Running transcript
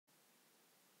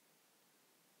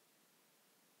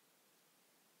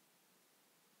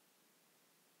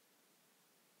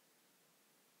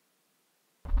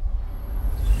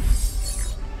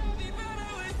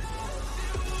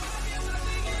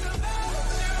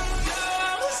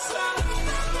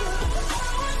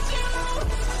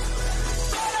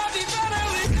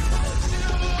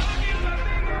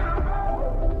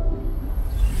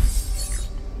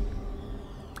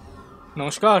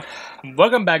Namaskar.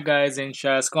 Welcome back, guys, in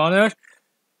Shah's Corner.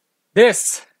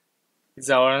 This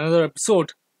is our another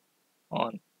episode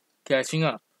on catching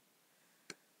up.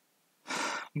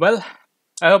 Well,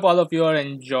 I hope all of you are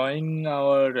enjoying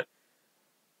our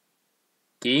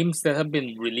games that have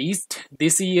been released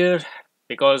this year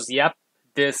because, yep,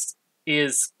 this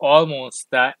is almost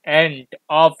the end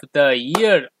of the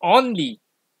year. Only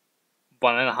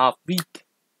 1.5 week,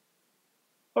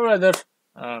 or rather,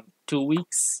 2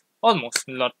 weeks. Almost,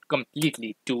 not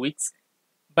completely 2 weeks,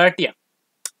 but yeah,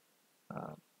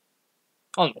 uh,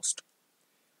 almost.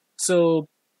 So,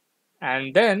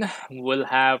 and then we'll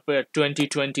have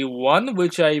 2021,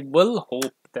 which I will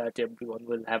hope that everyone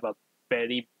will have a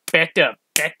very better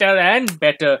and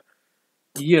better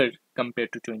year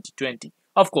compared to 2020.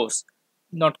 Of course,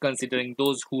 not considering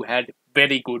those who had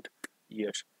very good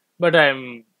years, but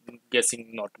I'm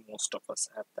guessing not most of us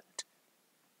have that.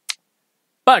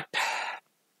 But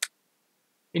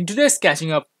in today's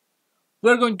catching up,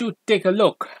 we're going to take a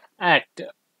look at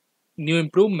new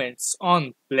improvements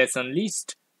on Place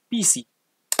Unleashed PC,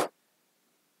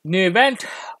 new event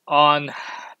on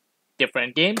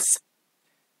different games,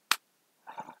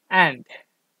 and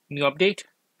new update,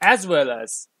 as well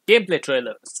as gameplay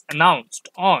trailers announced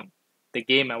on the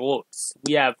Game Awards.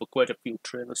 We have quite a few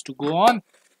trailers to go on.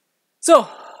 So,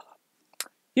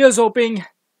 here's hoping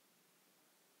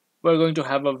we're going to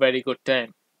have a very good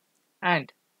time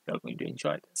and you're going to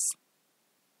enjoy this.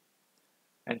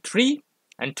 And 3,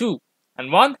 and 2,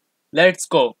 and 1, let's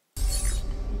go.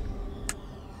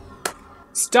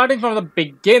 Starting from the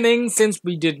beginning, since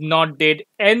we did not did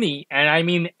any, and I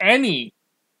mean any,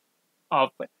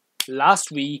 of last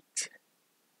week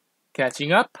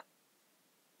catching up,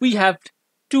 we have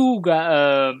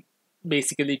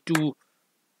basically two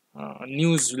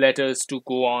newsletters to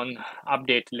go on.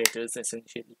 Update letters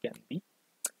essentially can be.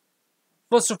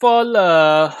 First of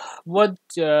all, what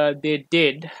they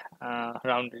did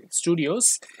around the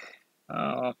studios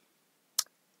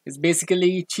is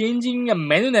basically changing a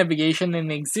menu navigation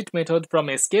and exit method from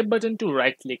escape button to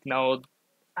right click. Now,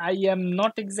 I am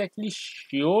not exactly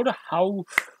sure how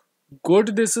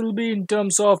good this will be in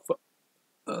terms of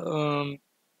um,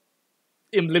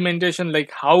 implementation,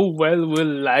 like how well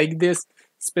will like this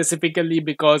specifically,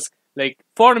 because like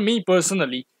for me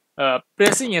personally,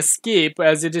 pressing escape,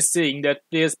 as it is saying that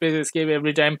players press escape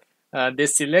every time they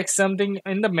select something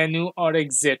in the menu or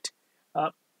exit,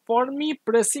 for me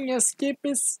pressing escape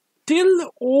is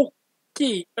still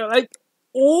okay, like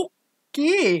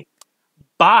okay,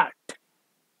 but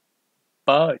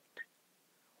but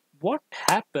what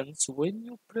happens when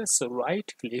you press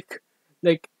right click?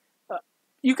 Like, uh,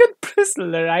 you can press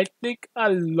right click a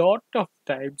lot of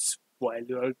times while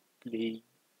you are playing,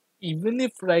 even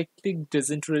if right click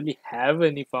doesn't really have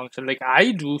any function. Like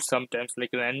I do sometimes, like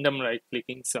random right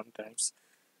clicking sometimes.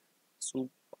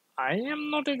 So I am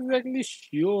not exactly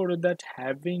sure that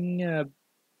having a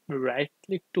right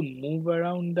click to move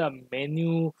around the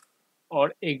menu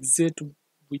or exit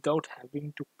without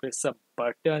having to press a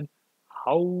button,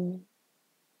 how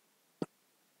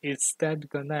is that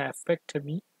gonna affect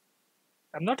me?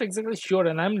 I'm not exactly sure,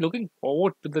 and I'm looking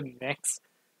forward to the next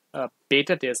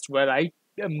beta test where I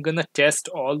am gonna test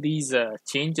all these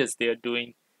changes they are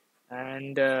doing.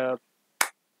 And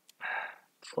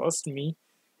trust me,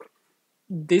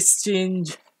 this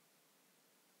change,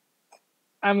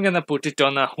 I'm gonna put it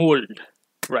on a hold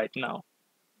right now.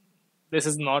 This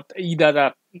is not either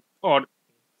a or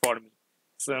for me.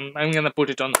 So I'm gonna put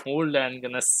it on hold and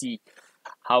gonna see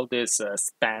how this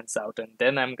spans out, and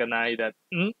then I'm gonna either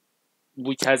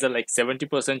which has a like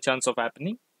 70% chance of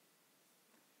happening.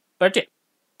 But yeah,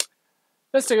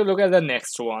 let's take a look at the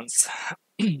next ones.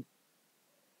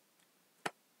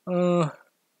 uh,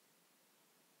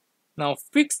 Now,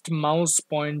 fixed mouse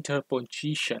pointer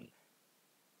position.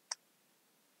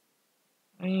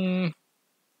 Mm,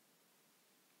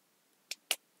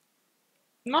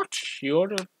 Not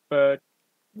sure, but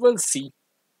we'll see.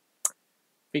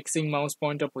 Fixing mouse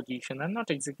pointer position. I'm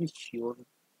not exactly sure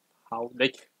how.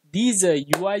 Like these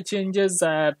UI changes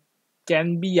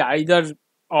can be either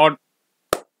or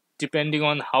depending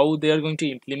on how they are going to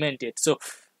implement it. So,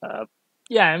 uh,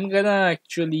 yeah, I'm gonna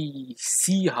actually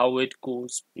see how it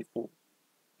goes before.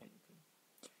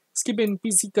 Skip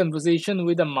NPC conversation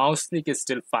with a mouse click is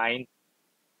still fine.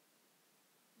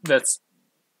 That's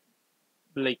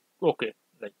like okay,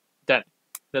 like done.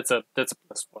 That's a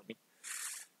plus for me.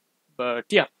 But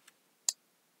yeah,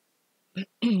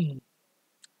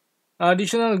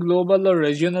 additional global or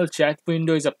regional chat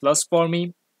window is a plus for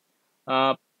me.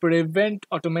 Prevent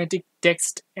automatic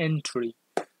text entry.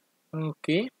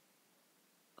 Okay,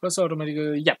 plus automatic.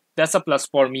 Yeah, that's a plus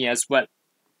for me as well.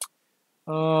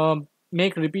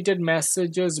 Make repeated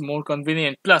messages more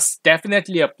convenient. Plus,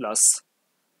 definitely a plus.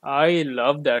 I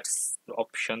love that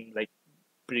option. Like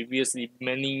previously,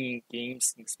 many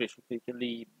games,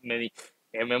 specifically many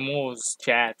MMOs,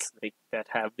 chats like that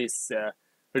have this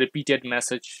repeated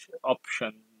message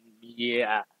option.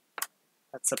 Yeah,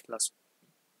 that's a plus.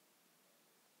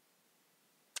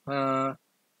 Uh,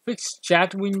 Fix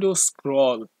chat window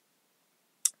scroll.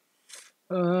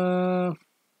 Uh,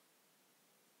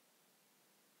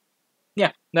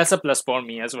 yeah, that's a plus for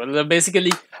me as well.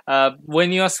 Basically,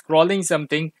 when you are scrolling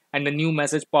something and a new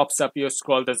message pops up, your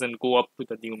scroll doesn't go up to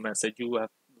the new message. You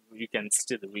can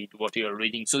still read what you're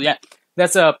reading. So yeah,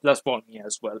 that's a plus for me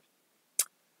as well.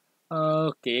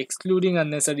 Okay, excluding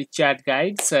unnecessary chat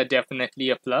guides, definitely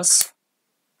a plus.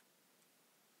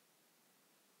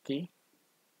 Okay.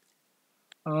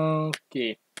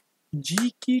 Okay.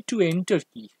 G key to enter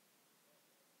key.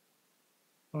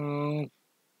 Uh,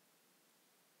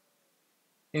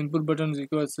 Input buttons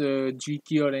equals G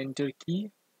key or enter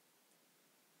key.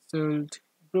 So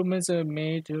improvements are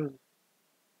made.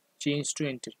 Change to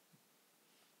enter.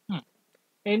 Hmm.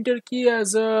 Enter key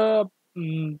as a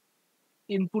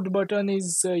input button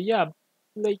is yeah,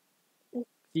 like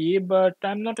okay, but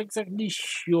I'm not exactly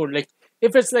sure. Like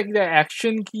if it's like the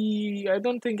action key, I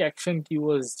don't think action key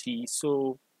was G,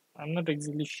 so I'm not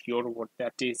exactly sure what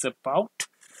that is about.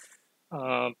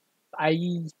 Uh,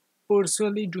 I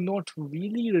personally do not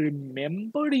really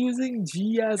remember using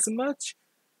G as much,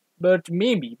 but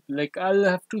maybe like I'll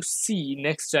have to see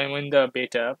next time in the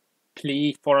beta,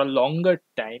 play for a longer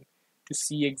time to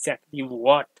see exactly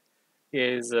what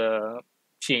is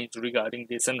changed regarding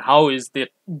this and how is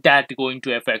that going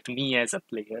to affect me as a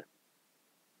player.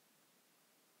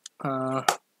 uh,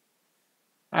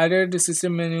 Added the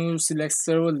system menu, select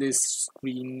server list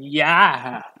screen.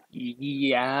 Yeah,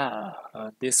 yeah,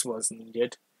 this was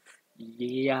needed.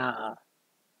 Yeah,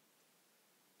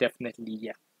 definitely.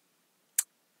 Yeah.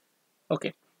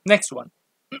 Okay, next one.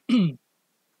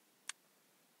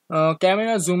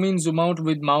 Camera zoom in, zoom out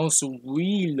with mouse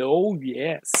wheel. Oh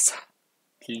yes,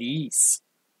 please.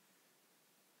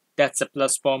 That's a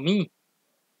plus for me.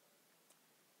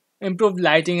 Improved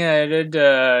lighting and added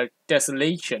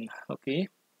tessellation. Okay,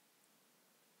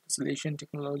 tessellation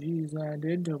technology is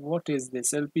added. What is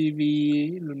this?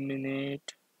 LPV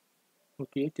illuminate.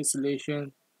 Okay,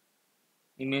 tessellation.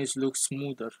 Image looks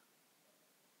smoother.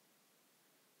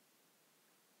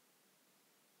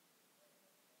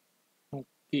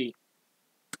 Okay,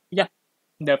 yeah,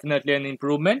 definitely an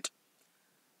improvement.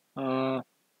 Uh,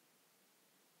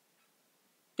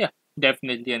 yeah,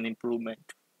 definitely an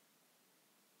improvement.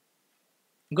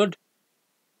 Good.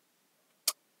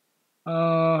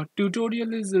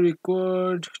 Tutorial is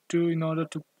required to in order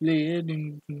to play it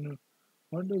in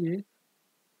what is it?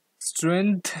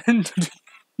 Strength and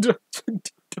reduction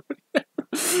tutorial.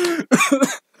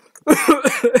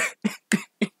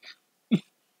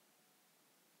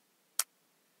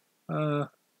 uh,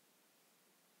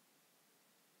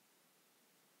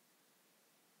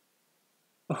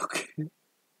 okay.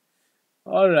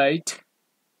 All right.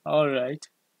 All right.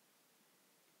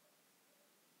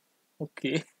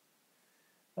 Okay.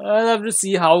 I'll have to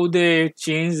see how they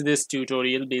change this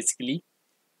tutorial basically.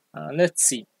 Let's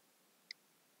see.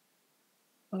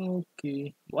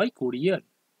 Okay. Why Korean?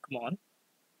 Come on.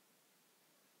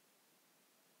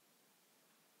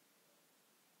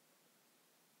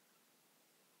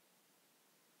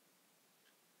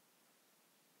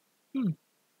 Hmm.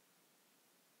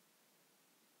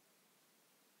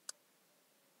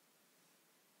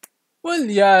 Well,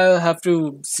 yeah, I'll have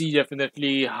to see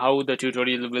definitely how the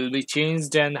tutorial will be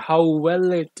changed and how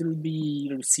well it will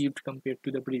be received compared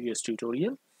to the previous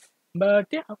tutorial. But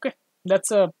yeah, okay,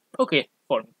 that's okay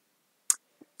for me.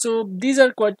 So these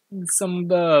are quite some of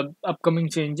the upcoming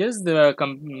changes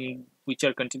which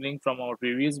are continuing from our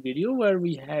previous video where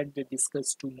we had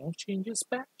discussed two more changes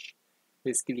patch,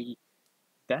 basically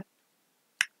that,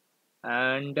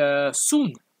 and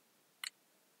soon,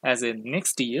 as in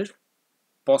next year,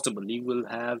 possibly we'll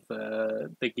have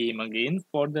the game again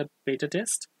for the beta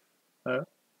test,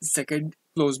 second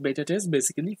closed beta test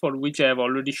basically, for which I have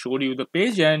already showed you the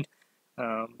page, and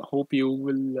hope you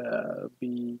will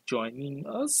be joining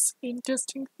us in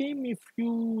testing the game if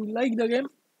you like the game,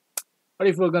 or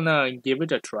if we're gonna give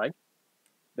it a try,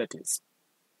 that is,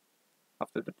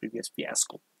 after the previous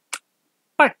fiasco.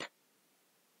 But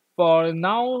for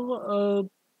now,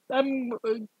 I'm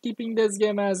keeping this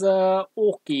game as a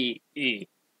okay A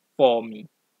for me.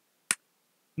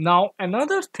 Now,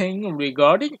 another thing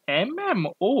regarding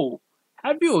MMO,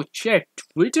 have you checked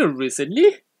Twitter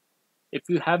recently? If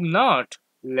you have not,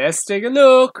 Let's take a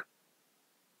look.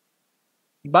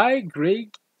 By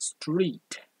Greg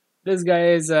Street. This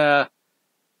guy is a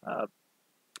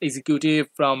executive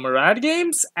from Riot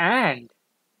Games, and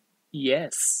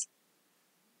yes,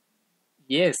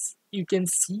 yes, you can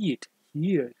see it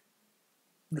here.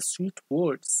 The sweet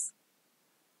words.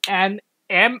 An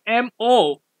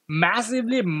MMO,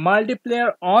 massively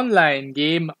multiplayer online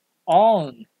game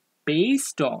on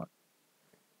based on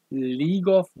League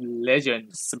of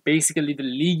Legends, basically the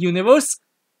League universe,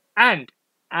 and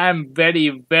I'm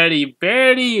very, very,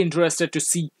 very interested to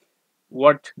see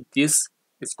what this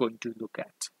is going to look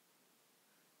at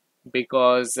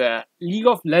because League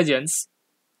of Legends.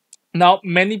 Now,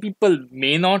 many people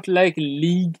may not like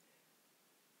League,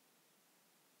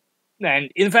 and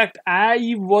in fact,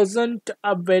 I wasn't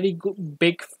a very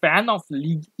big fan of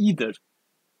League either.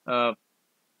 Uh,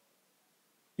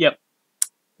 yeah,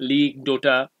 League,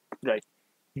 Dota, right.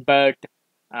 But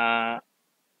uh,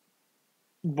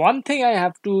 one thing I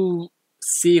have to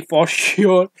say for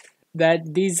sure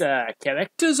that these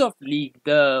characters of League,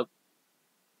 the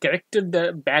character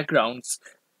the backgrounds,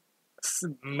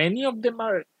 many of them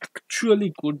are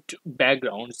actually good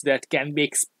backgrounds that can be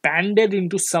expanded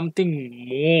into something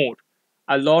more,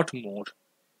 a lot more.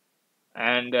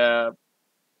 And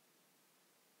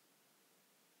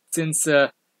since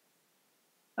a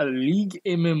League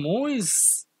MMO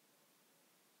is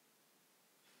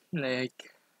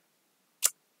like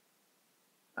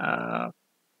uh,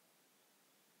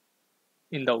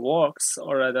 in the works,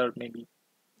 or rather, maybe,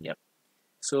 yeah.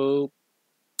 So,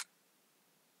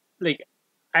 like,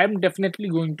 I'm definitely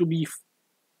going to be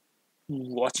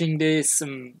watching this.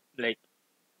 Like,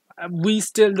 we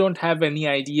still don't have any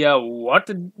idea what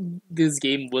this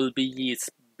game will be, its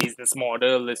business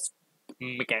model, its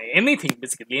anything,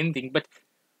 basically anything. But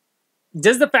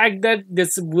just the fact that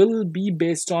this will be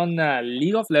based on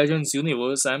League of Legends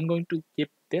universe, I'm going to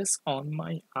keep this on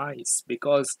my eyes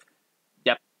because,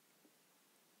 yeah,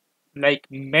 like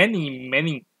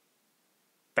many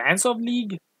fans of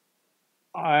League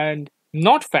and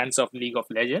not fans of League of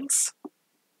Legends,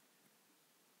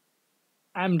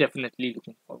 I'm definitely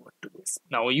looking forward to this.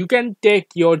 Now, you can take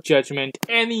your judgment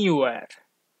anywhere.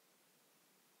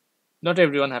 Not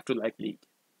everyone have to like League,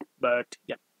 but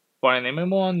yeah, for an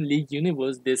MMO on League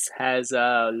universe, this has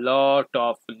a lot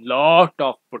of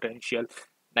potential.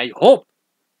 And I hope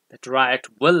that Riot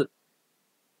will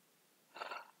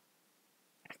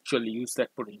actually use that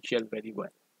potential very well.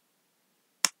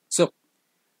 So,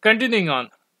 continuing on,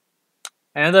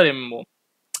 another MMO,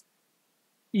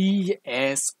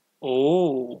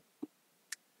 ESO.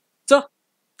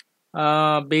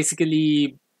 So,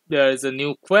 basically, there is a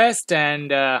new quest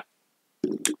and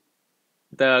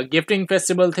the gifting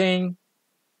festival thing,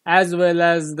 as well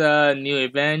as the new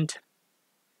event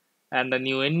and the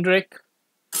new Indrik.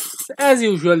 As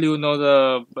usual, you know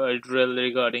the drill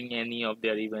regarding any of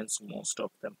their events, most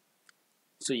of them.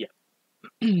 So yeah,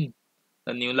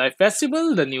 the new live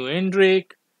festival, the new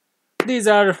Indrik. These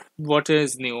are what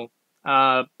is new.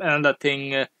 Another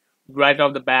thing, right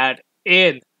off the bat,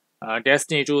 in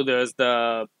Destiny 2, there's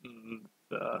the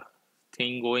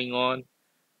thing going on,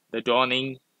 the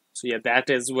dawning. So yeah, that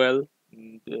as well.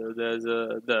 There's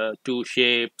the two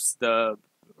shapes, the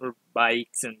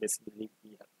bikes, and basically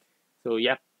yeah. So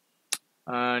yeah,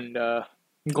 and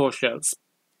ghost shells.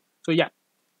 So yeah,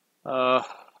 uh,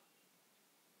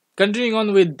 continuing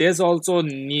on with this, also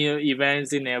new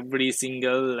events in every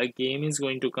single game is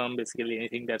going to come. Basically,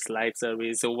 anything that's live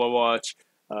service, Overwatch,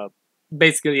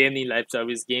 basically any live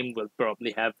service game will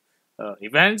probably have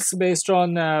events based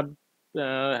on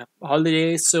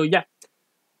holidays. So yeah,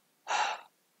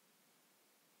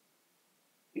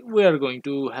 we are going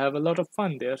to have a lot of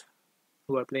fun there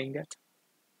who are playing that.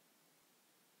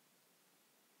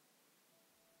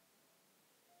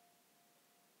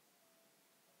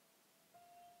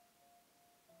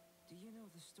 Do you know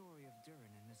the story of Durin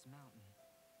and this mountain?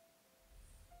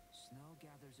 Snow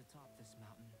gathers atop this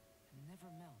mountain and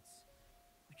never melts,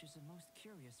 which is a most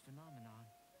curious phenomenon.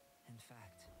 In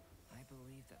fact, I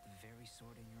believe that the very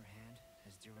sword in your hand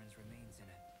has Durin's remains in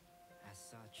it. As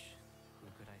such, who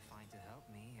could I find to help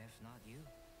me if not you?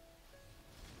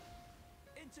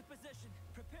 Into position!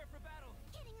 Prepare for battle!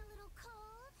 Getting a little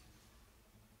cold?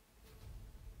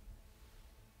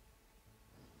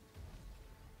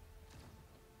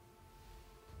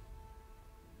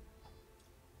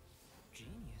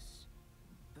 Genius?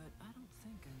 But I don't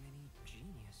think I'm any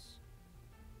genius.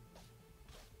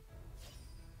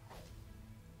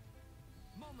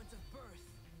 Moment of birth!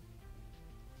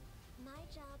 My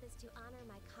job is to honor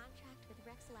my contract with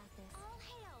Rex Lapis. All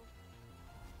hail!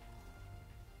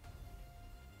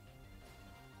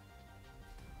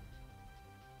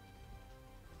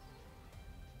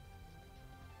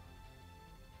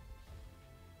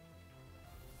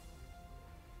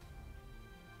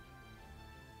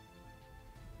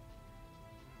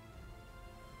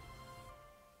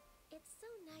 It's so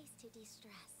nice to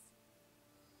de-stress.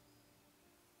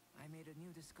 I made a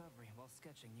new discovery while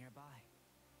sketching nearby.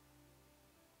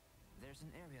 There's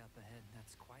an area up ahead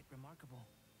that's quite remarkable.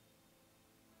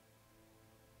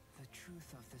 The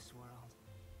truth of this world.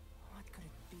 What could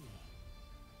it be?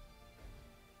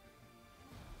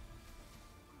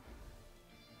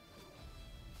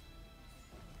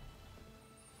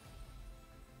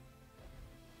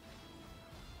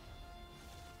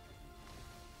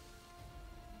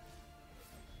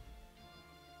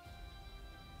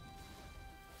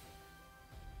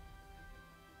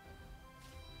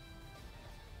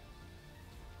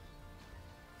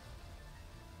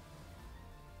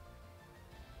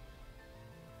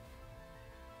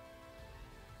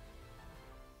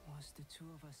 Was the two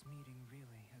of us meeting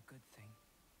really a good thing?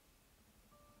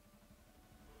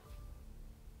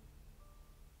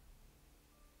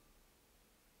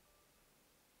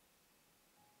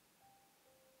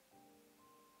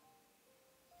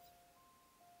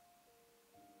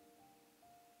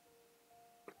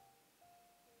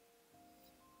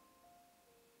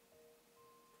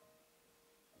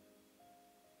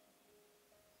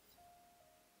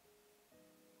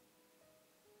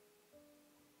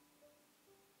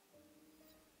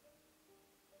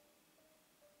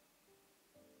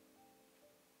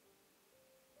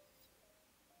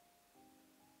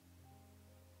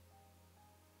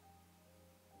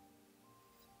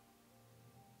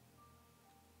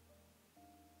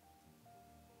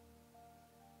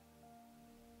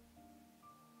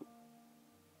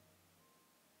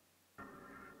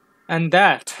 And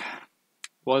that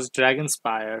was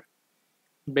Dragonspire.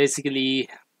 Basically,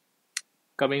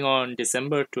 coming on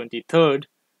December 23rd,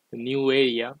 the new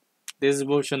area. This is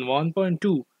version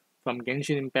 1.2 from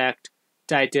Genshin Impact,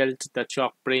 titled The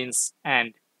Chalk Prince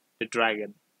and the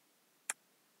Dragon.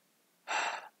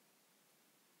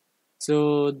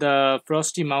 So, the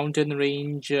Frosty Mountain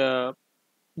range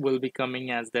will be coming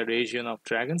as the region of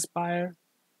Dragonspire.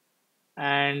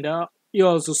 And you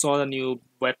also saw the new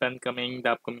weapon coming,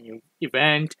 the upcoming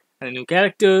event, and the new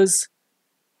characters,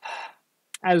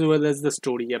 as well as the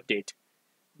story update.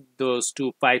 Those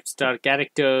two 5-star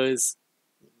characters,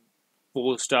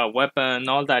 4-star weapon,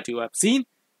 all that you have seen.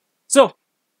 So,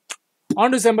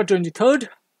 on December 23rd,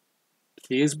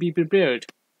 please be prepared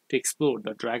to explore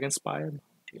the Dragonspire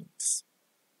Mountains.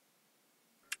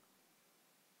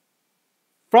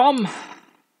 From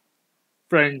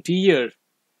Frontier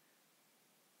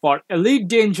for Elite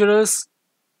Dangerous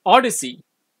Odyssey,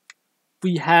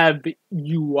 we have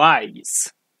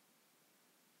UIs.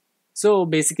 So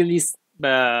basically,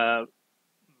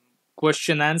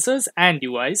 question answers and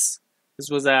UIs.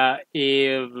 This was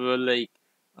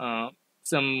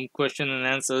some question and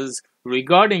answers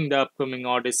regarding the upcoming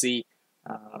Odyssey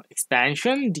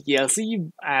expansion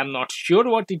DLC. I am not sure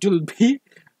what it will be,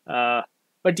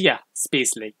 but yeah,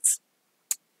 Space Lakes.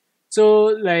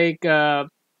 So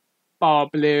power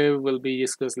play will be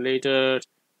discussed later.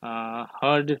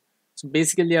 HUD. So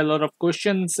basically, a lot of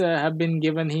questions have been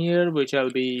given here, which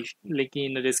I'll be linking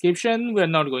in the description. We're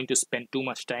not going to spend too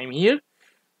much time here.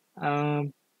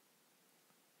 But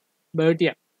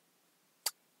yeah,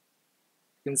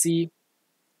 you can see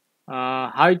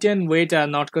height and weight are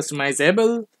not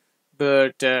customizable,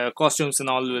 but costumes and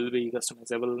all will be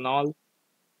customizable and all.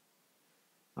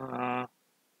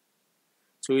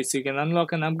 So you can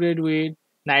unlock and upgrade with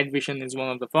night vision is one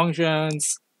of the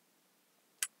functions.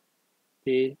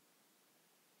 Okay.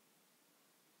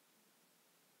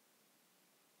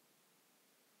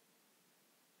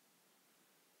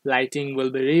 Lighting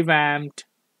will be revamped.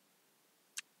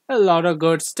 A lot of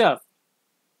good stuff.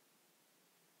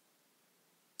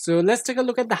 So let's take a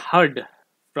look at the HUD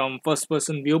from first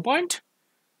person viewpoint.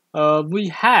 We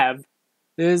have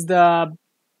there's the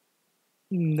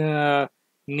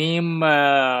name,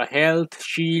 health,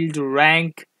 shield,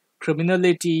 rank,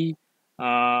 criminality,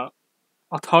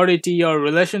 authority or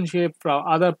relationship from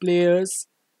other players,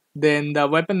 then the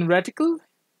weapon reticle,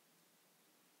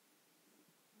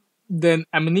 then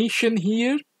ammunition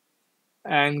here,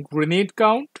 and grenade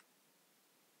count.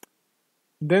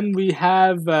 Then we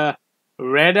have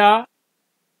radar.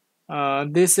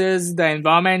 This is the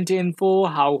environment info,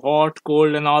 how hot,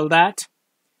 cold, and all that.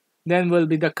 Then will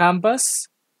be the compass.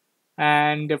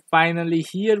 And finally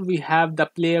here we have the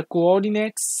player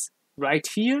coordinates right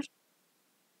here.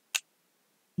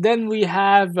 Then we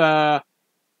have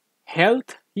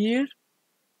health here,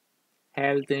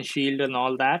 health and shield and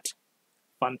all that.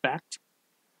 Fun fact.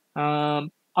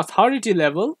 Authority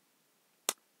level,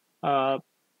 to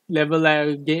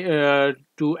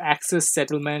access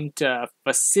settlement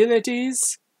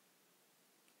facilities,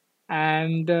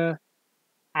 and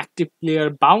active player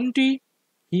bounty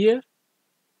here,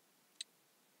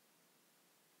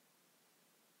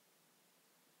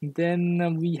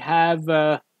 Then we have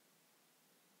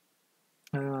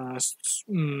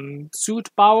suit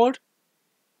power,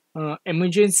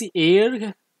 emergency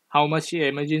air, how much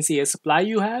emergency air supply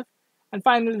you have, and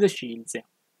finally the shields. Yeah.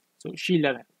 So shield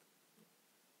and health.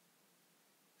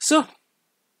 So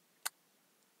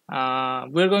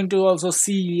we're going to also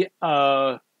see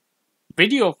a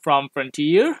video from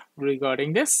Frontier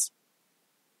regarding this.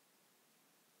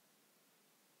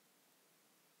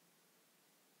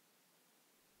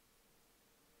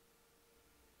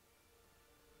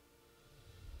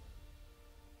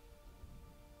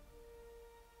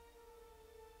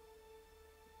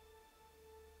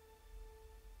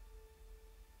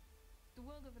 The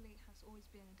world of Elite has always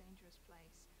been a dangerous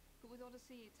place, but with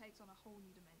Odyssey it takes on a whole new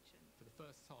dimension. For the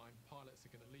first time, pilots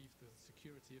are going to leave the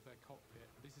security of their cockpit.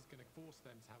 This is going to force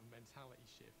them to have a mentality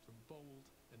shift from bold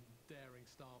and daring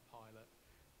star pilot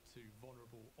to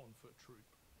vulnerable on-foot troop.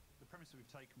 The premise that we've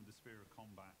taken with the Sphere of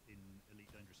Combat in Elite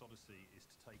Dangerous Odyssey is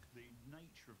to take the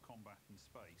nature of combat in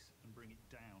space and bring it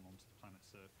down onto the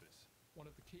planet's surface. One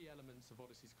of the key elements of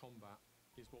Odyssey's combat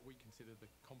is what we consider the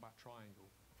combat triangle.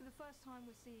 For the first time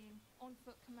we're seeing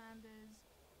on-foot commanders,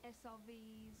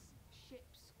 SRVs,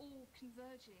 ships all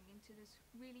converging into this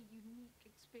really unique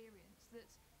experience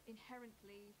that's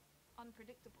inherently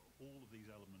unpredictable. All of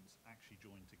these elements actually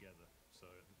join together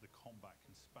so that the combat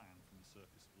can span from the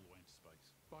surface all the way into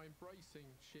space. By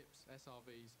embracing ships,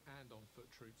 SRVs and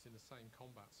on-foot troops in the same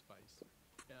combat space,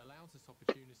 it allows us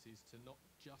opportunities to not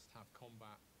just have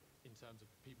combat in terms of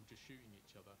people just shooting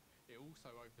each other. It also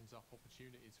opens up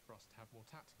opportunities for us to have more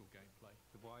tactical gameplay.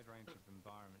 The wide range of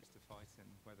environments to fight in,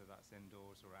 whether that's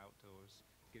indoors or outdoors,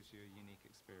 gives you a unique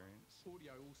experience.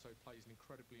 Audio also plays an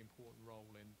incredibly important role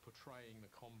in portraying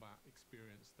the combat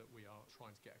experience that we are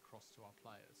trying to get across to our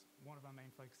players. One of our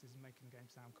main focuses is making the game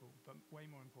sound cool, but way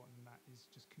more important than that is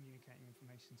just communicating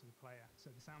information to the player.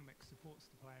 So the sound mix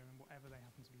supports the player in whatever they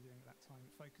happen to be doing at that time.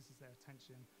 It focuses their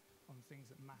attention on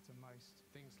things that matter most.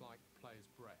 Things like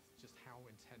players' breath, just how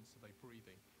intense are they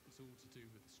breathing? It's all to do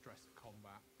with the stress of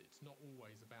combat. It's not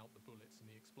always about the bullets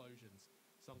and the explosions.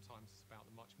 Sometimes it's about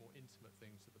the much more intimate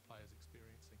things that the player's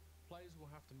experiencing. Players will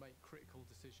have to make critical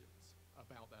decisions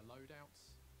about their loadouts,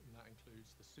 and that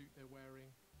includes the suit they're wearing,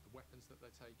 the weapons that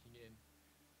they're taking in,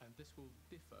 and this will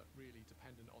differ really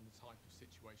dependent on the type of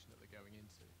situation that they're going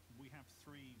into. We have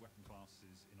 3 weapon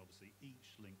classes in Odyssey,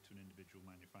 each linked to an individual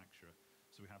manufacturer.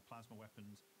 So we have plasma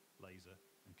weapons, laser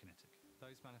and kinetic.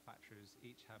 Those manufacturers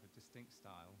each have a distinct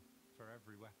style. For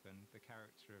every weapon, the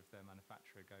character of their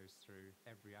manufacturer goes through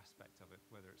every aspect of it,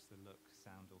 whether it's the look,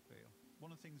 sound or feel.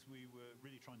 One of the things we were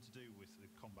really trying to do with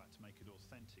the combat to make it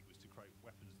authentic was to create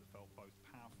weapons that felt both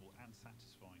powerful and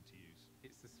satisfying to use.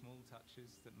 It's the small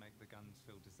touches that make the guns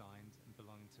feel designed and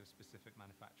belong to a specific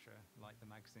manufacturer, like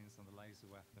the magazines on the laser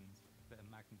weapons that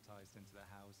are magnetized into their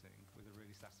housing with a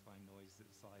really satisfying noise that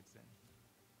slides in.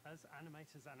 As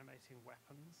animators animating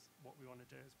weapons, what we want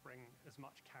to do is bring as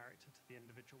much character to the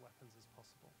individual weapons as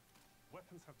possible.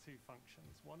 Weapons have 2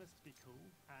 functions. One is to be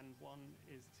cool, and one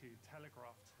is to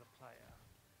telegraph to the player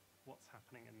what's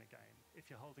happening in the game. If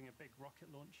you're holding a big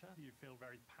rocket launcher, you feel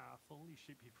very powerful. You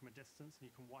shoot people from a distance and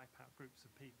you can wipe out groups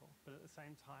of people. But at the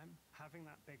same time, having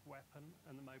that big weapon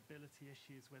and the mobility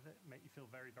issues with it make you feel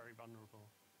very, very vulnerable.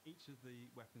 Each of the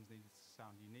weapons needed to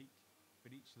sound unique,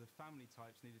 but each of the family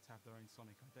types needed to have their own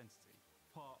sonic identity.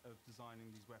 Part of designing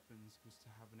these weapons was to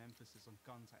have an emphasis on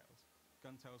gun tails.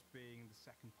 Gun tails being the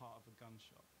second part of a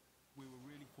gunshot. We were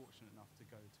really fortunate enough to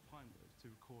go to Pinewood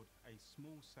to record a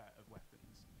small set of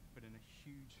weapons, but in a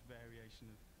huge variation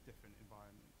of different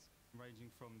environments, ranging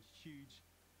from huge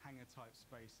hangar-type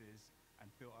spaces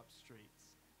and built-up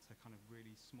streets to kind of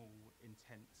really small,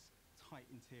 intense, tight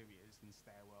interiors and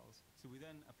stairwells. So we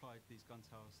then applied these gun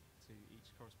tails to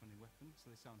each corresponding weapon,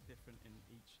 so they sound different in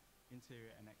each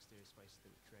interior and exterior space that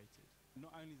we created.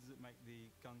 Not only does it make the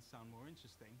guns sound more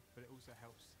interesting, but it also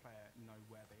helps the player know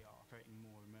where they are, creating a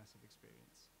more immersive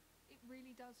experience. It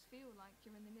really does feel like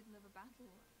you're in the middle of a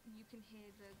battle. You can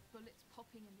hear the bullets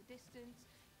popping in the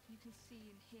distance, you can see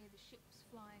and hear the ships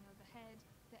flying overhead,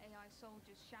 the AI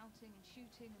soldiers shouting and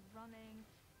shooting and running,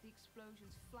 the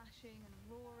explosions flashing and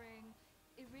roaring.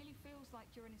 It really feels like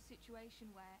you're in a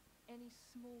situation where any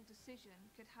small decision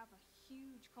could have a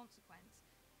huge consequence,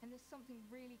 and there's something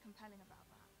really compelling about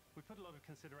that. We put a lot of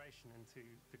consideration into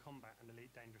the combat in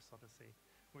Elite Dangerous Odyssey.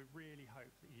 We really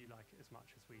hope that you like it as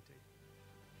much as we do.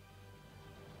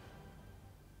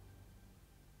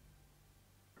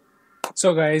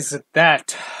 So guys,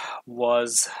 that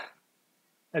was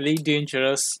Elite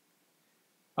Dangerous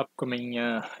upcoming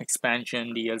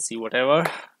expansion, DLC, whatever.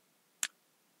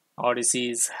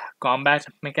 Odyssey's combat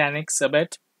mechanics a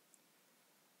bit.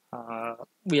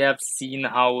 We have seen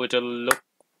how it'll look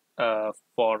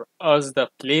for us, the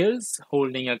players,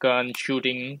 holding a gun,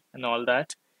 shooting, and all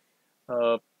that.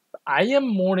 Uh, I am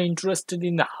more interested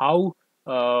in how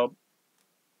uh,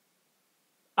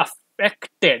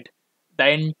 affected the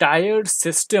entire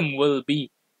system will be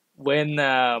when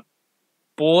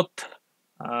both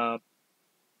uh,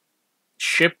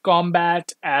 ship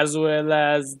combat as well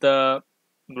as the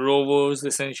rovers,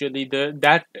 essentially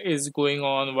that is going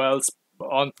on whilst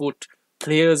on foot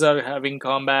players are having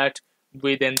combat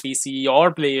with npc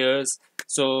or players.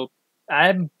 So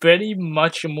I'm very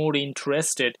much more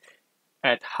interested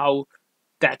at how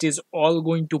that is all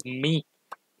going to make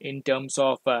in terms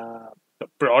of the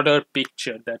broader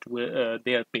picture that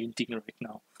they are painting right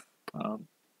now. um,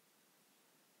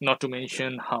 Not to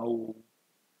mention how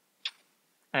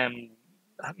um,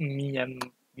 me and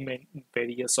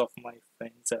various of my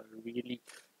friends are really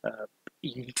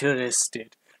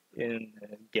interested in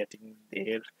getting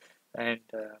there and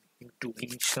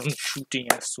doing some shooting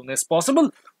as soon as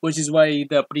possible, which is why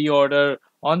the pre-order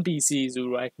on PC is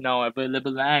right now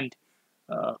available and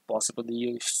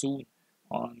possibly soon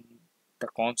on the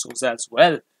consoles as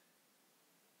well.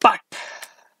 But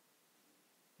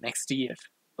next year,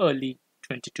 early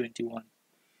 2021,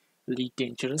 Elite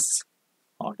Dangerous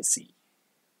Odyssey.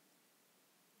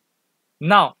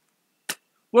 Now,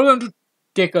 we're going to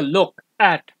take a look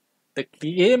at the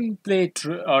gameplay,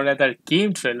 or rather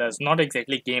game trailers, not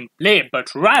exactly gameplay,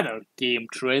 but rather game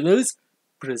trailers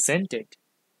presented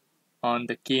on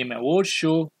the Game Awards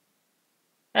show,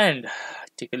 and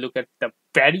take a look at the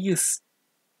various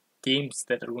games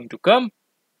that are going to come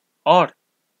or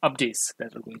updates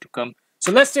that are going to come.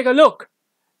 So let's take a look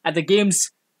at the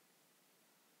games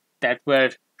that were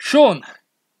shown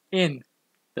in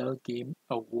the Game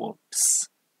Awards.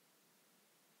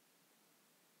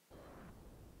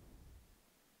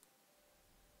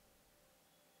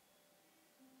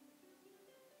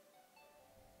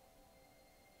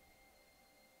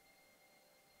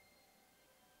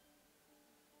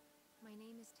 My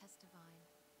name is Tess Divine,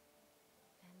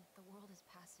 and the world is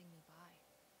passing me by.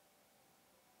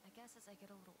 I guess as I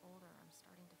get a little older, I'm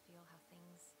starting to feel how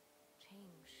things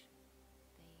change.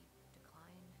 They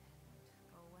decline and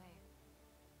go away.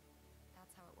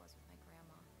 That's how it was with my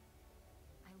grandma.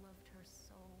 I loved her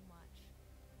so much.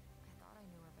 I thought I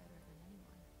knew her better than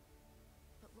anyone.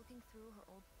 But looking through her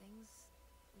old things,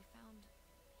 we found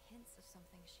hints of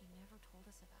something she never told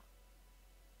us about.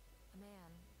 A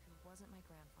man who wasn't my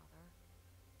grandfather,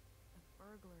 a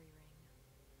burglary ring,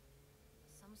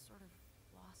 some sort of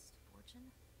lost fortune.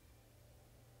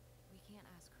 We can't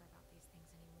ask her about these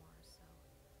things anymore, so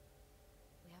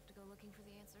we have to go looking for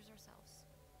the answers ourselves.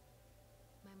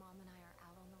 My mom and I are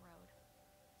out on the road,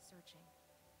 searching.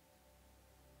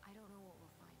 I don't know what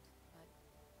we'll find, but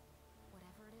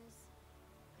whatever it is,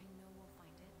 I know we'll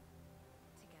find it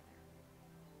together.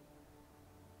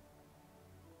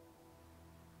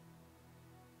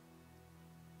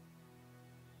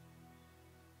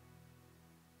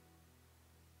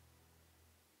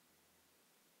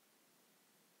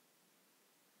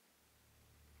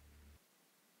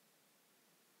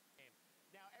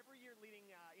 Now, every year leading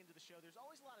into the show, there's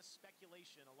always a lot of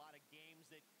speculation, a lot of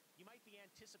games that you might be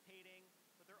anticipating,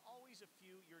 but there are always a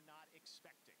few you're not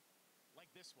expecting. Like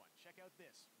this one. Check out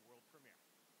this world premiere.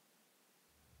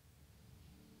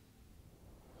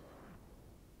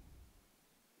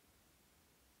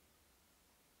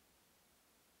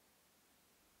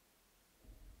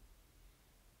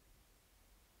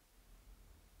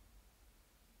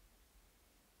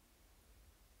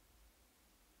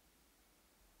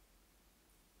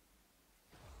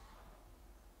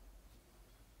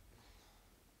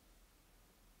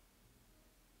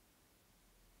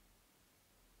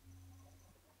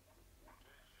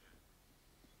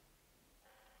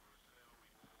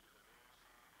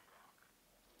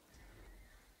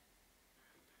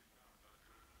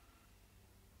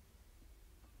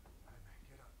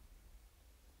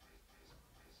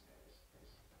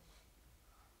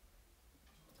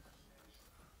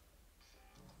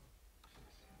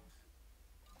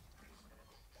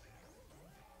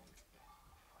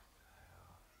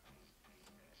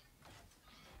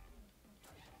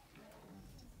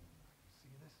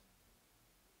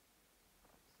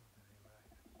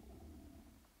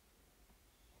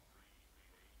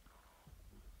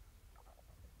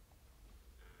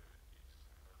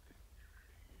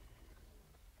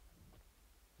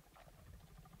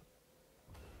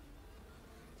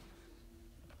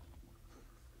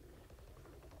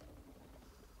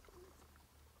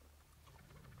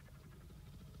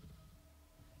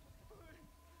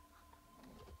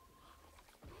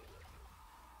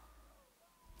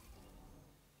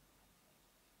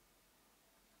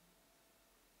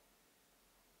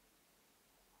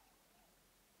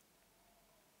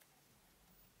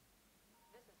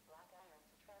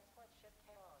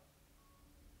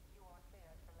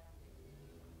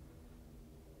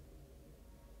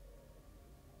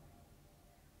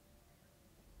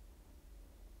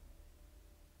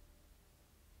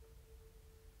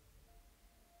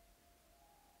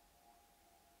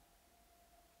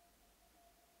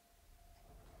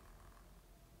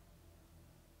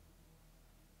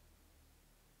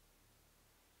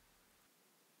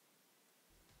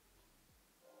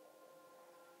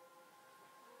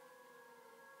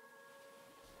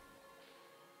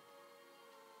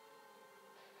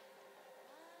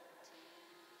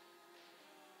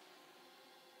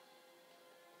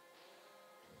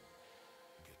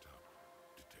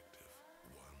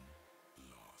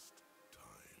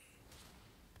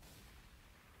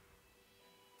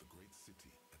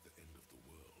 city at the end of the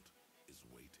world is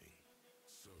waiting.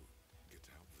 So, get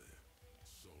out there,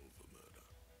 solve a murder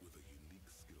with a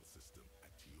unique skill system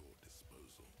at your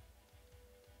disposal.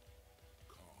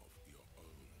 Carve your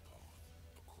own path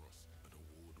across an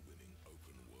award-winning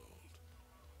open world.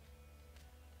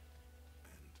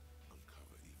 And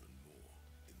uncover even more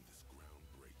in this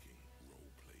groundbreaking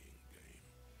role-playing game.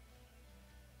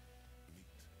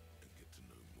 Meet and get to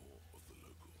know more of the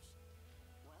locals.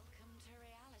 Welcome to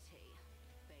reality,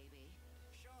 baby.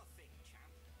 Sure thing,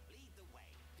 champ. Lead the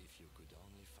way. If you could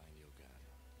only find your gun.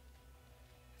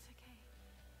 It's okay.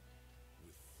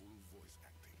 With full voice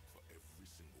acting for every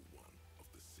single one of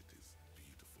the city's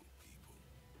beautiful people.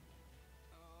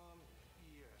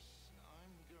 Yes.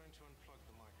 I'm going to unplug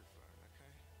the microphone,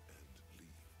 okay? And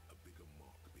leave a bigger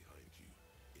mark behind you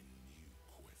in new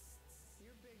quests.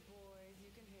 You're big boy. You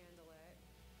can handle it.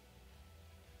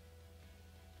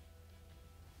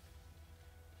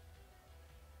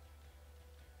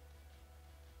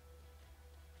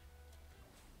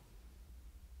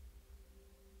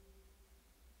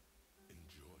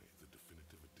 Enjoy the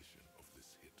definitive edition of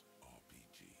this hit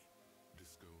RPG,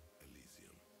 Disco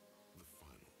Elysium, the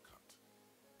final cut.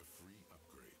 A free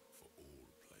upgrade for all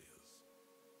players.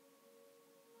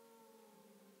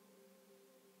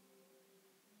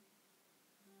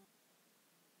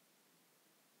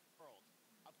 World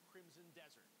of Crimson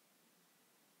Desert.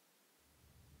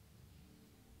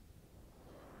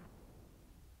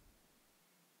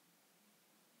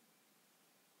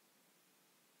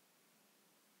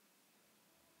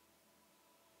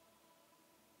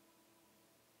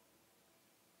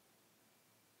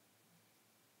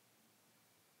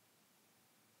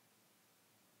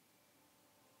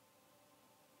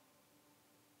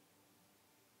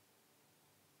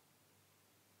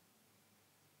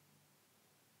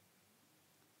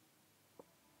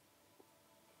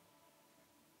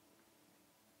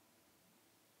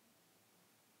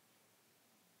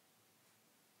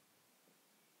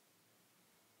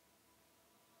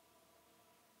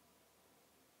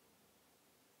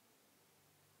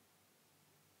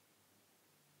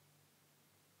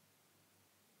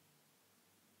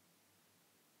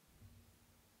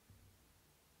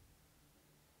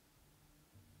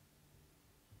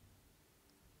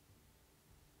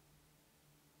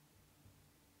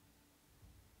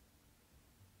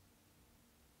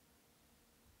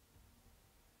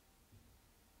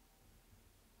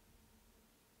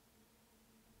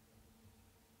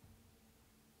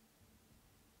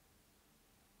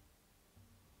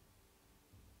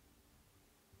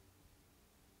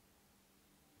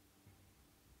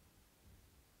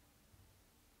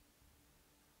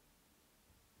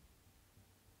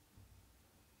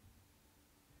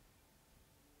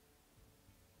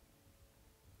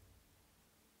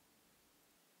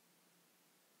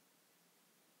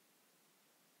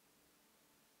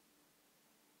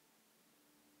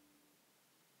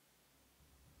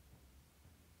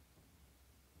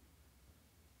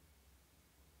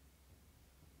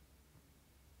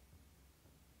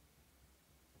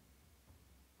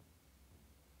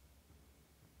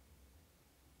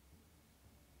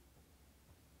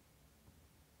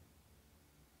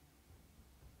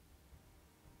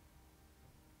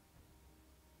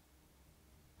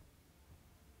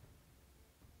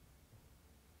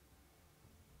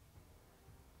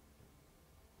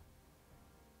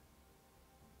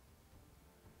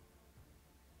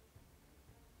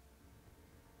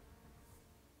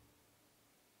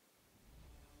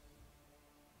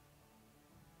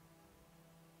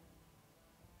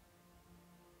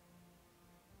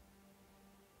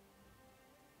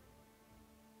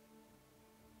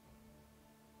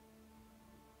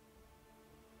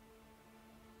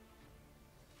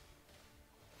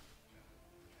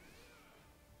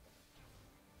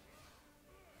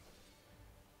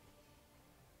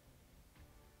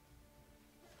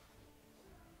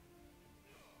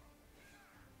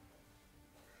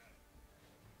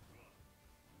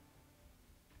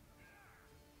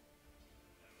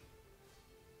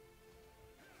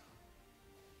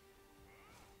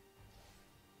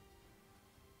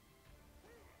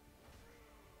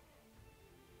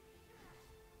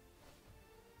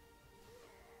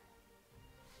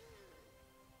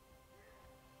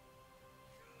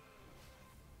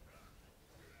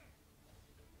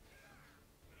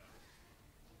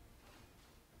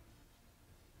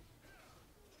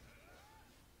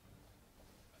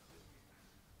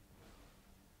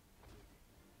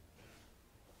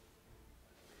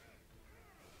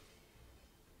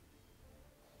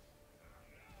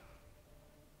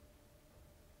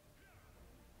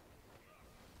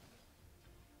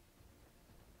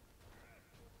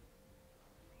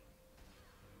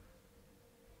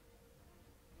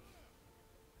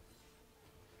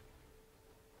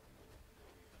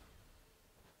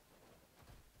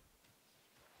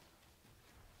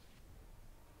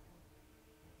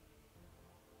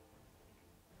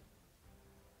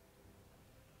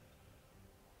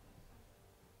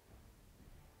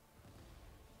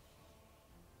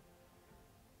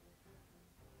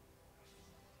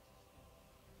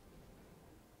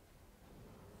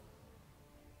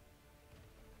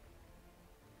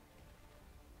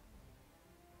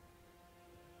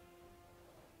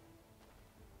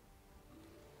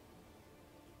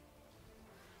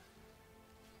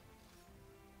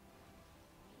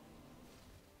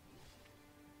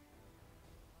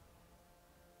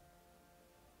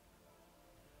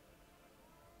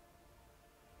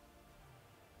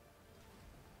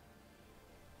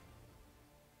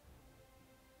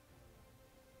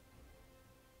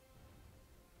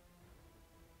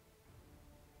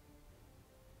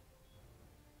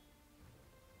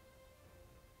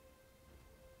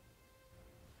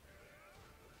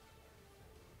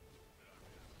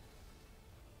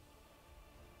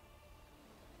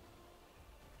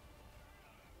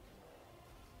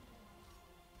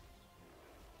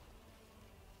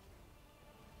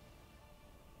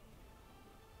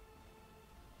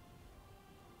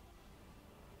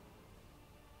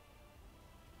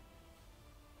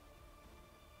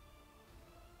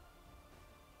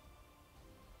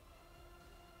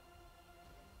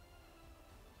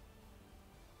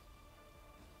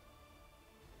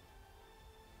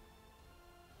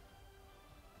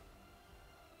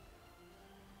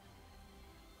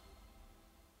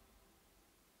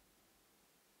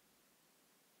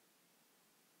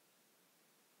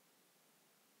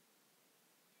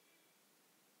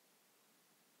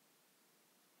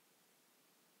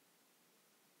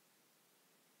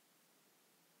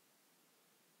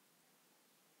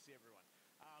 see everyone.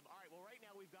 All right, well, right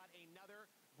now we've got another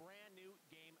brand new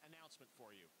game announcement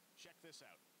for you. Check this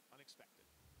out. Unexpected.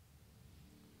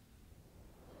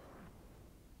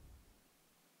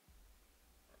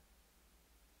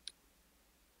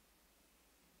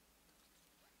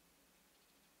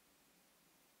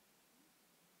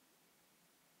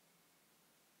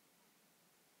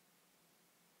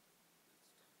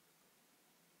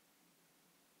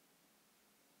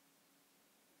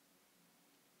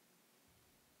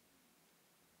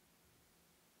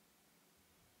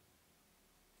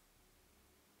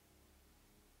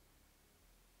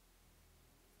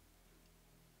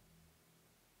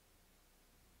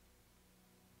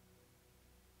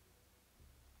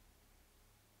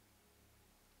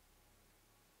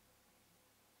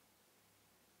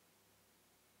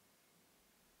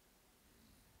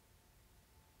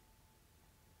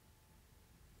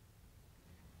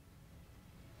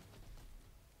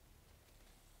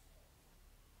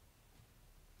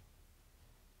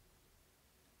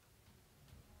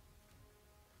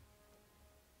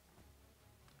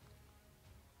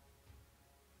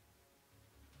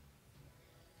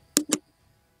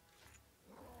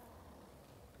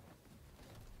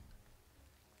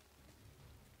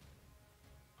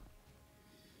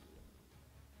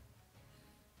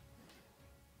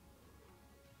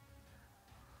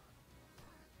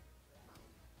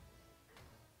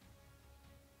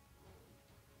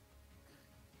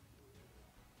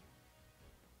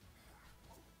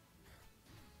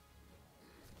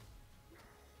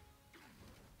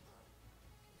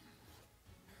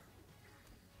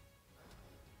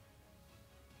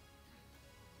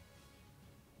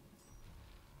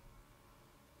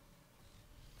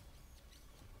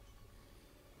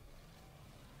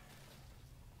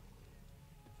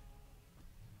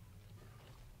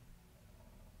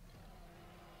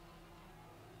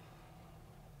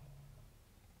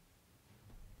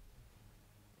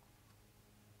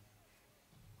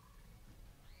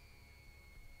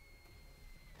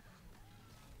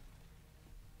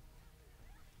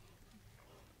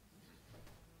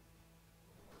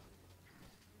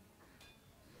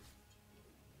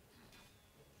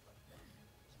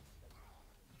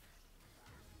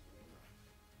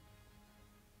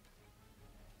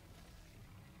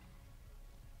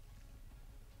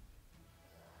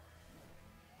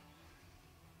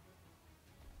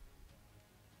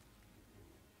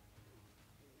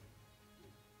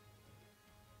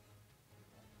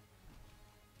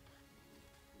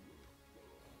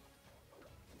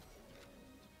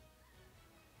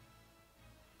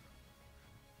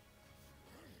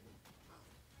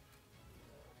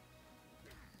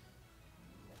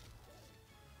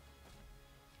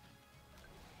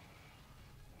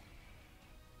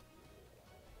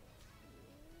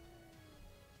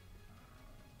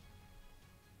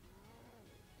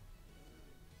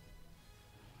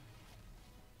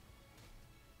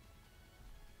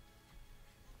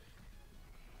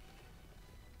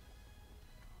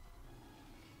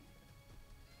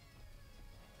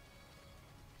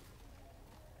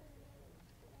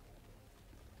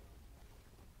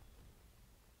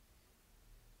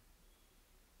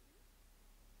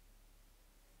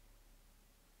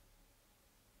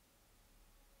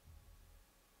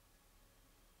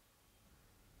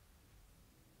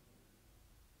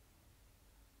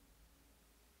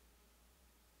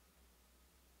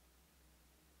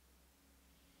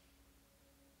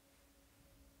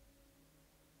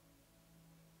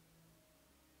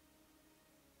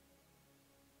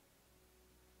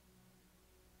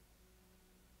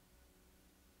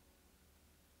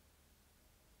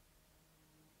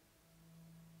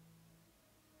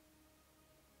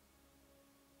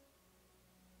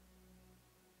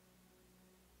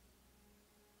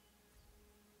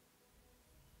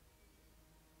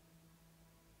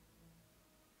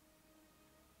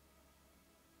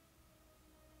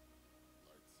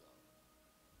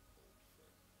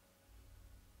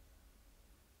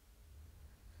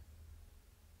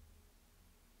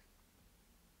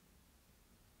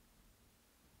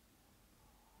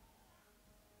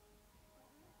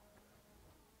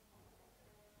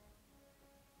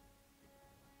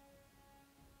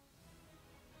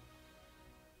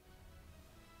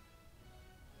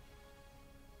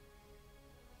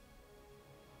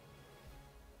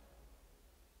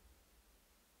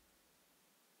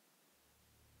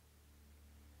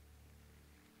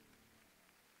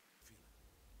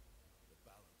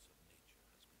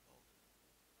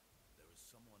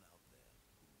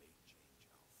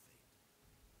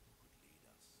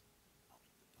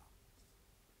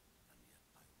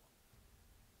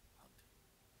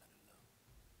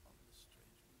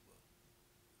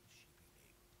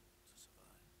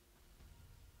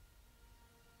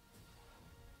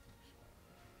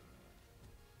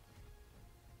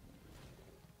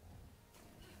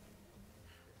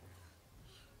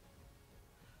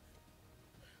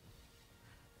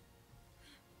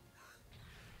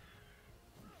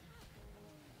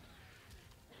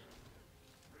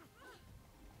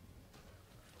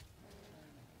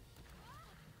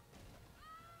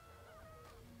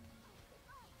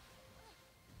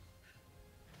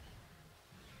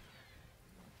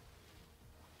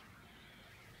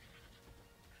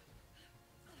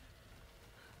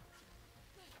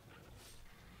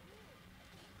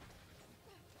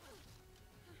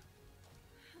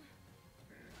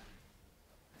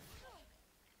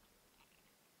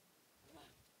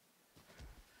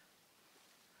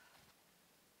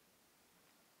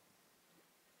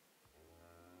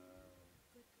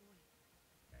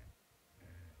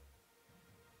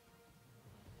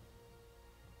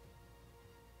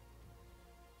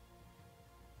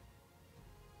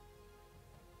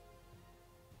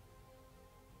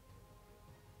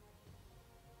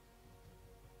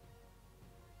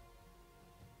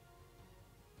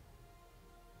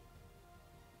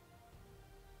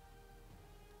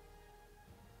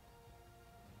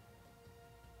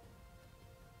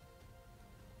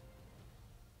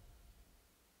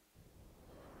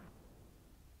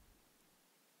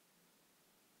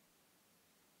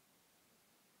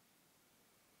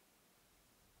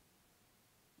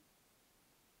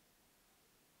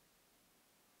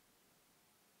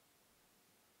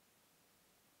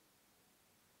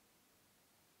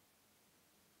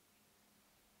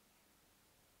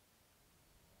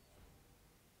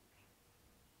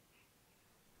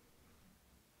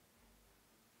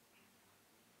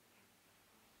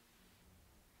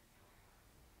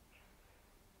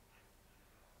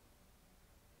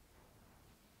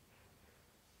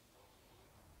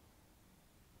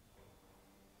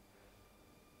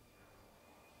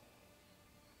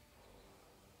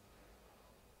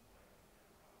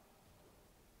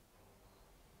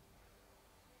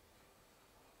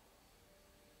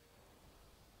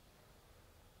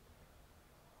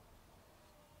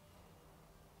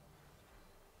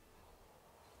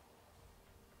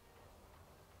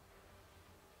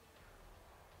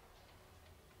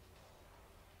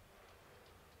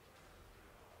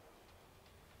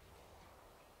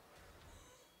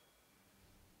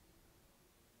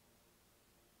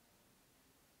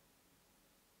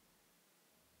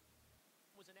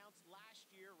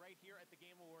 year right here at the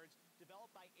Game Awards,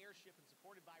 developed by Airship and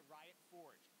supported by Riot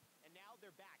Forge. And now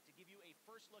they're back to give you a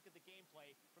first look at the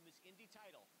gameplay from this indie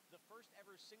title, the first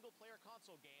ever single-player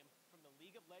console game from the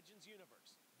League of Legends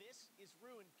universe. This is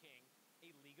Ruined King,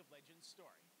 a League of Legends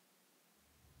story.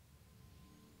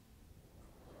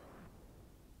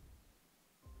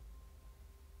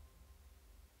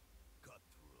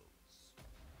 Cutthroats,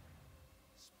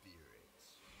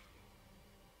 spirits,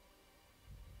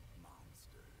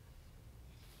 monsters.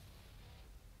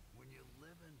 When you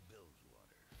live in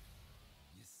Bilgewater,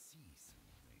 you see some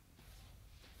things.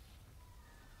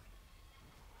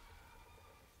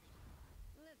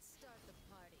 Let's start the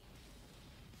party.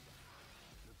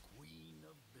 The Queen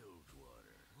of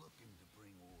Bilgewater, looking to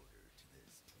bring order to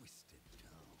this twisted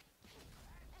town.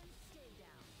 And stay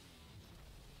down.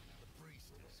 The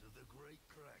priestess of the Great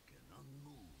Kraken,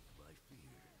 unmoved by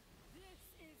fear. This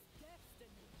is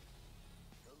destiny.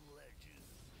 The legend,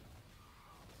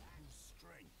 whose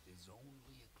strength is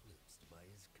only eclipsed by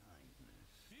his kindness.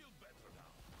 Feel better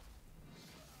now.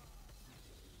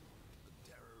 The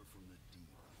terror from the deep,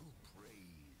 who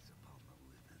preys upon the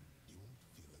living. You won't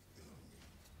feel a thing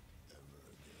ever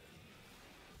again.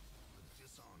 The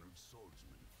dishonored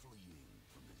swordsman fleeing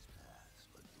from his past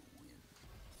like the wind.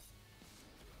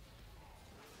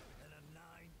 And a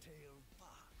nine-tailed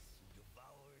fox who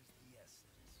devours the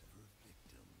essence of her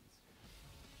victims.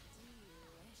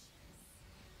 Delicious.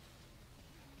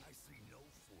 I see no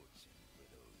fortune for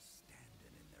those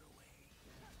standing in their way.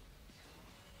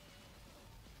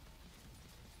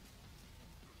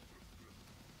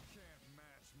 Can't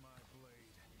match my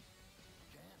blade.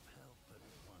 Can't help but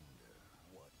wonder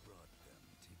what brought them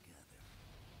together.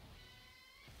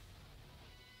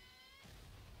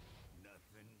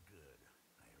 Nothing good,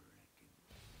 I reckon.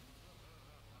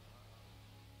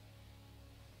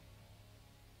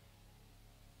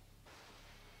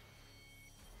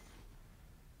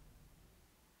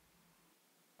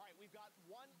 All right, we've got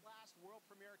one last world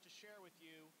premiere to share with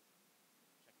you.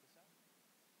 Check this out.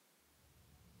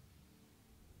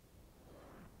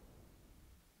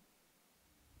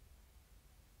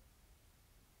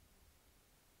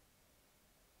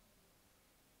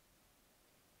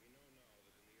 We know now that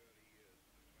in the early years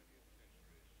of the 20th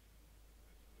century,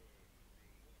 this world was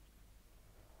being watched.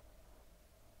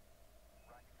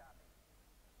 Roger, copy.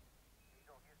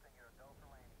 Eagle Houston, you're a go for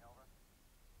landing, over.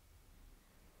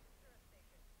 Station. Unknown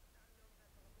vessel approaching.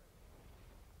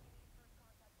 Immediate first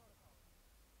contact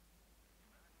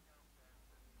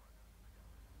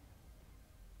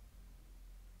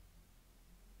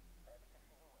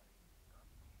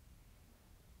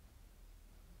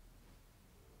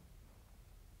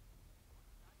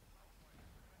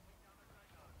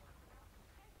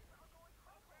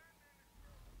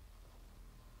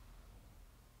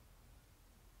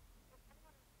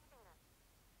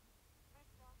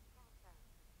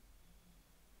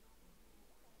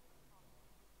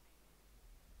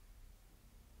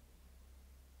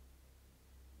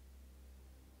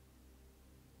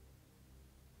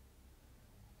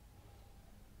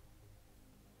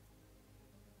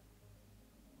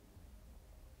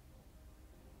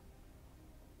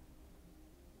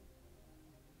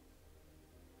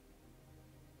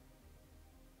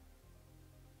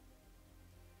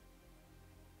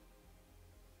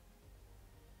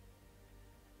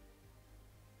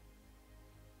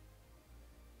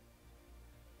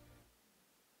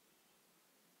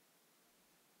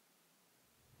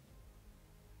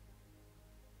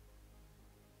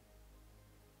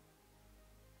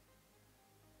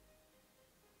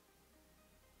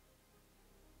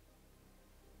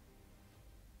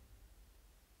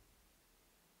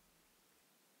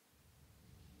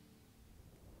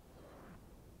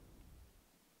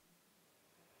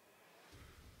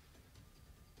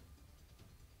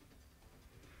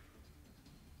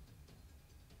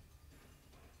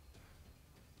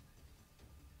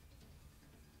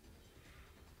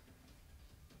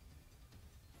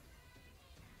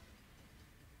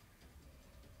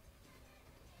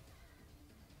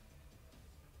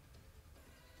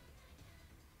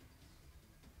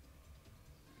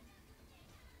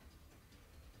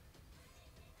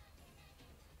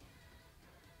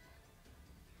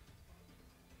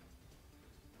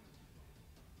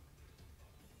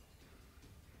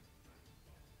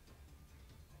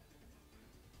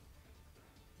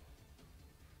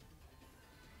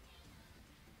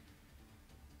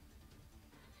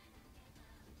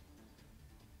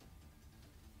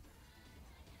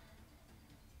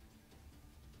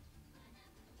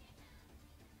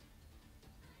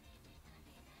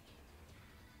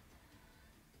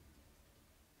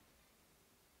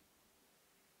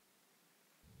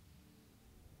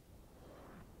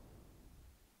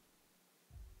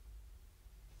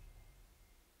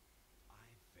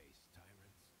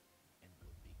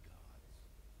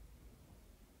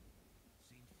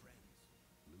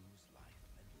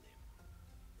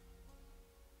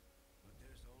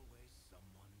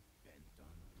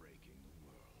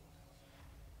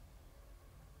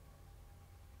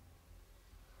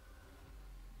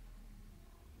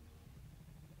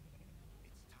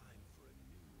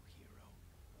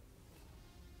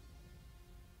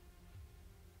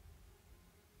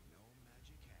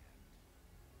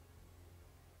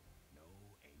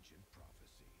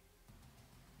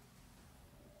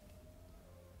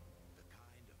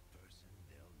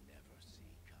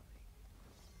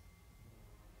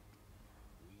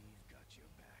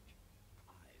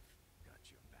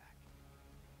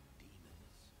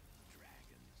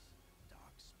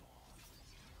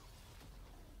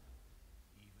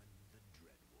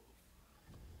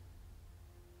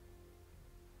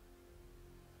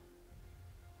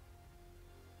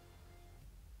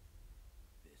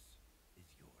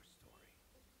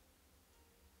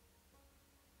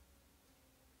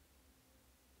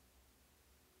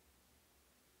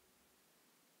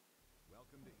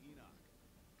Welcome to Enoch,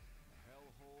 a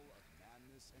hellhole of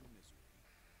madness and misery.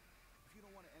 If you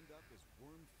don't want to end up as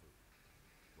worm food,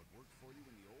 what worked for you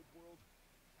in the old world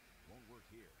won't work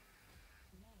here.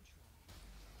 Mantra.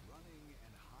 Running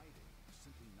and hiding are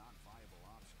simply not viable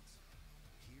options.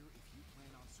 Here, if you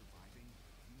plan on surviving,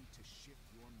 you need to shift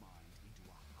your mind into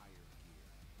a higher gear.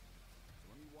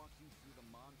 So let me walk you through the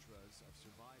mantras of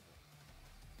survival.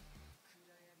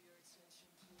 Could I have your attention,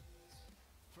 please?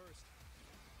 First,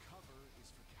 cover is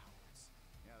for cowards.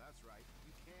 Yeah, that's right.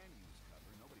 You can use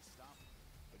cover, nobody's stopping you.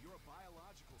 But you're a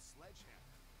biological sledgehammer.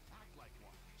 Act like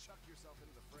one. Chuck yourself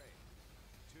into the fray.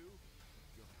 2,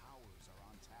 your powers are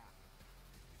on tap.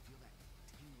 You feel that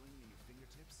tingling in your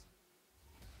fingertips?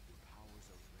 Your powers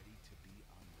are ready to be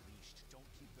unleashed. Don't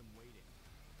keep them waiting.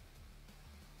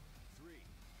 3,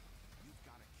 you've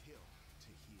got to kill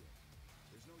to heal.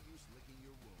 There's no use licking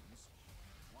your wounds.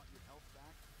 Want your health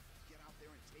back? Get out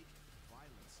there and take it.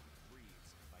 Violence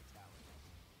breeds vitality.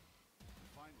 And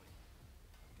finally,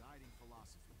 a guiding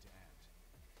philosophy to end.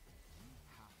 You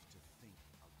have to think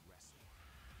aggressive.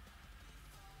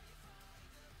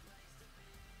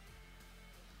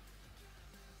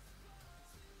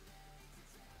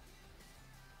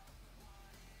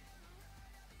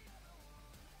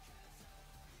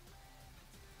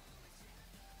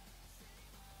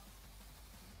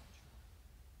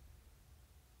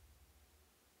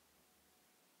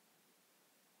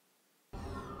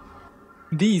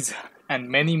 These and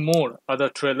many more other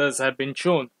trailers have been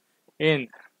shown in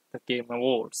the Game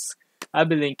Awards. I'll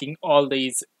be linking all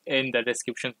these in the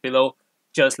description below,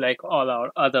 just like all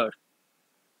our other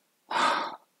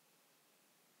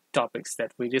topics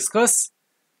that we discuss.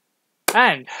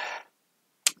 And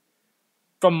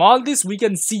from all this, we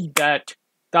can see that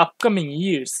the upcoming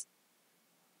years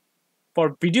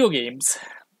for video games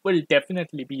will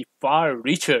definitely be far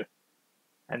richer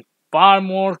and far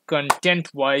more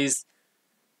content-wise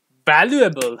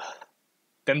valuable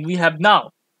than we have now,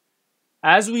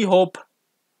 as we hope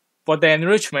for the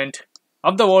enrichment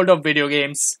of the world of video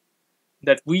games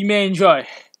that we may enjoy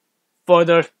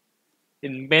further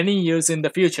in many years in the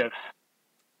future.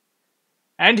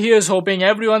 And here's hoping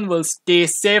everyone will stay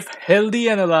safe, healthy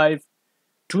and alive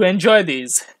to enjoy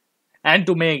these and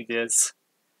to make this.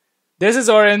 This is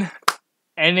Oren,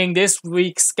 ending this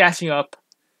week's catching up.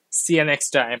 See you next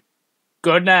time.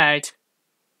 Good night.